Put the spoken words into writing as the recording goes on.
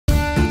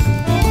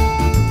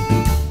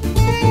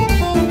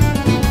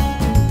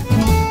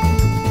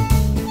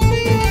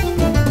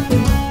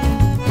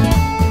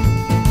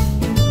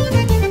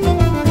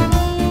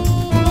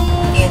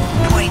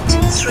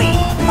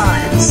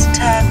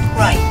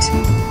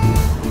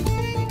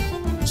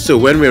So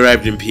when we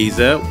arrived in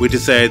Pisa, we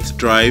decided to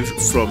drive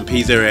from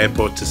Pisa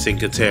airport to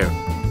Cinque Terre.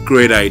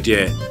 Great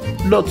idea.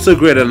 Not so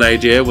great an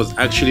idea was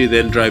actually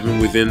then driving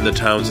within the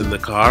towns in the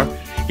car.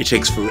 It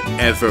takes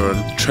forever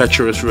on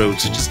treacherous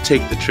roads, so just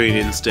take the train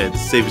instead,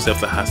 save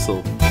yourself the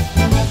hassle.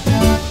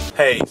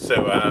 Hey,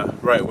 so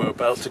right, we're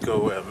about to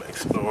go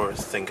explore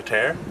Cinque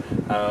Terre.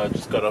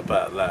 Just got up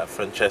at La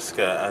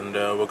Francesca and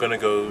we're gonna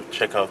go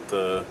check out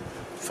the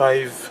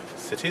 5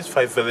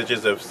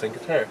 villages of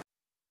Cinque Terre.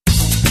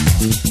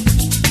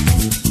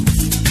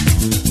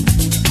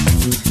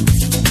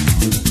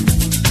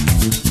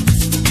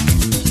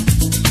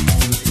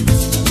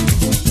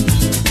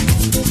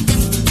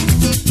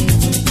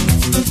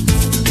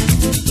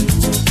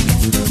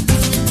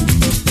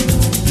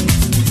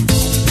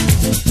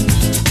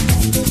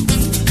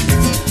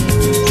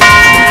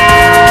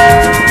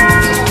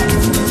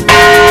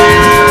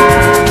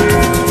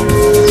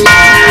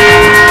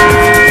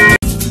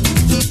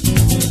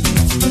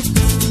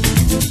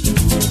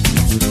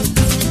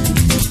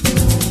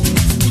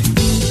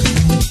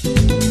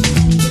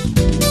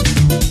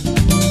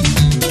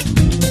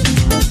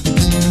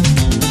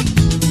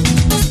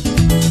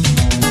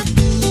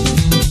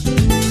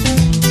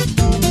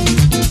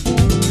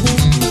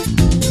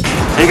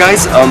 Hey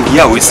guys,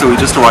 we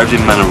just arrived in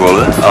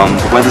Manarola.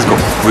 The weather's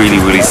got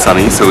really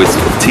sunny, so it's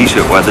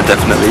t-shirt weather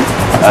definitely.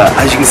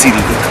 As you can see,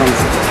 the colours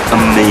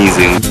are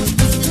amazing.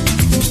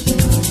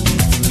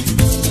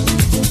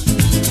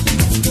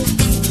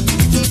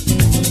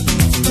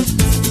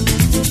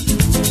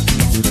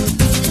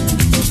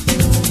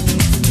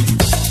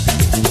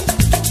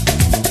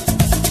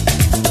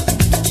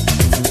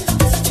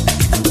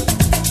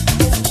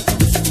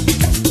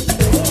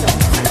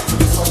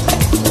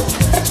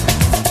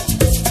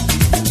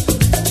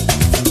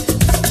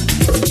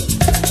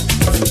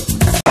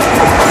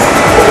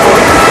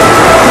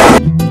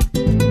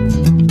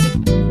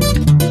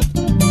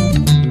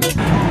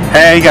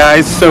 Hey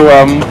guys, so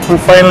we're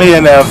finally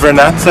in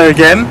Vernazza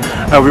again.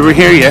 We were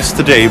here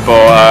yesterday,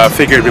 but I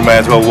figured we might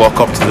as well walk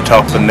up to the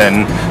top and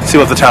then see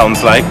what the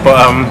town's like, but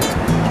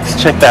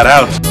let's check that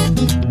out.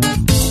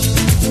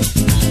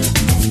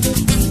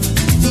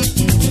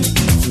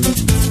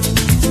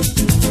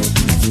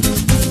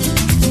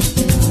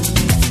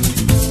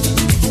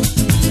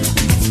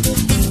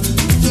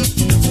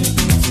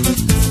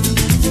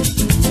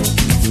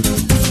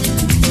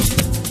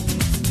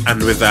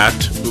 And with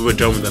that, we were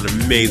done with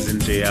an amazing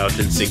day out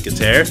in Cinque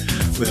Terre.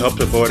 We hopped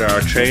aboard our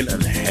train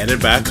and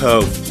headed back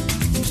home.